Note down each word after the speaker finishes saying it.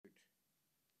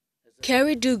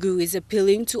Kerry Duku is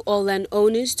appealing to all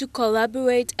landowners to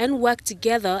collaborate and work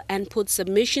together and put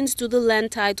submissions to the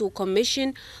Land Title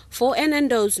Commission for an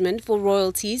endorsement for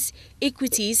royalties,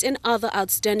 equities and other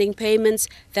outstanding payments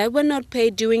that were not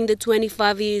paid during the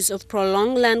 25 years of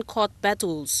prolonged land court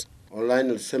battles. Online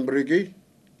in Sembrigi,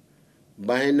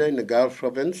 Bahina in the Gulf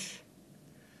Province,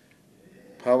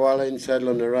 Pawala inside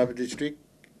on Erave District,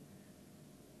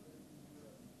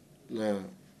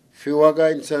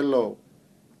 Fiwaga inside Law.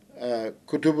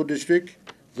 Kutubu District,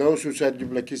 those who said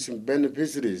Duplakisim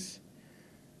beneficiaries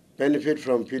benefit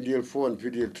from PDL4 and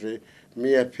PDL3,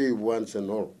 may appeal once and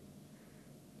all.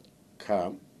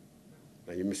 Come,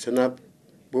 now you must up,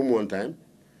 boom one time,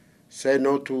 say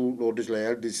no to orders like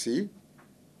LDC,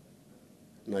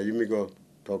 now you may go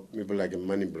talk people like a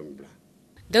money blah blah.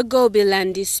 The Gobe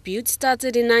land dispute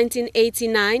started in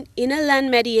 1989 in a land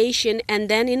mediation and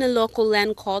then in a local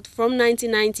land court from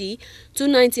 1990 to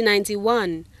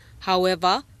 1991.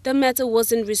 However, the matter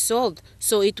wasn't resolved,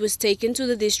 so it was taken to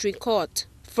the district court.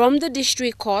 From the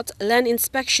district court, land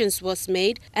inspections was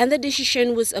made and the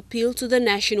decision was appealed to the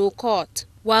national court.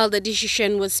 While the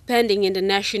decision was pending in the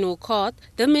national court,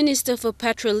 the Minister for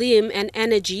Petroleum and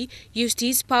Energy used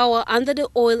his power under the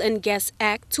Oil and Gas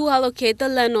Act to allocate the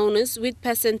landowners with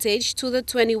percentage to the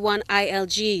 21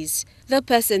 ILGs. The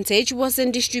percentage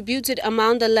wasn't distributed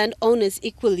among the landowners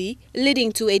equally,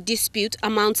 leading to a dispute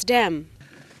amongst them.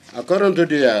 According to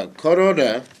the court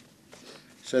order,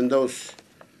 those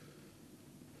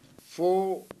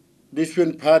 4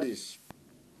 different parties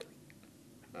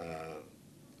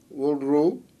will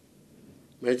rule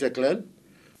major clan,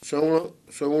 some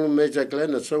major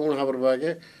clan and some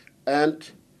Haberbage,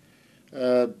 and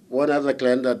one other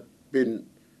clan that been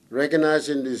recognized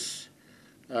in this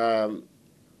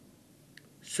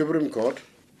Supreme Court.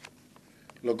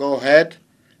 Now go ahead.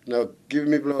 Now give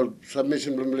me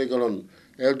submission on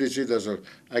LDC. That's all.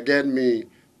 Again, me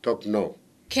talk no.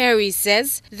 Kerry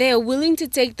says they are willing to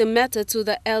take the matter to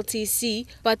the LTC,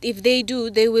 but if they do,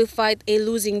 they will fight a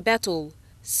losing battle.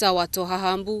 Sawato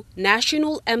Hahambu,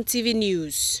 National EMTV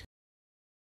News.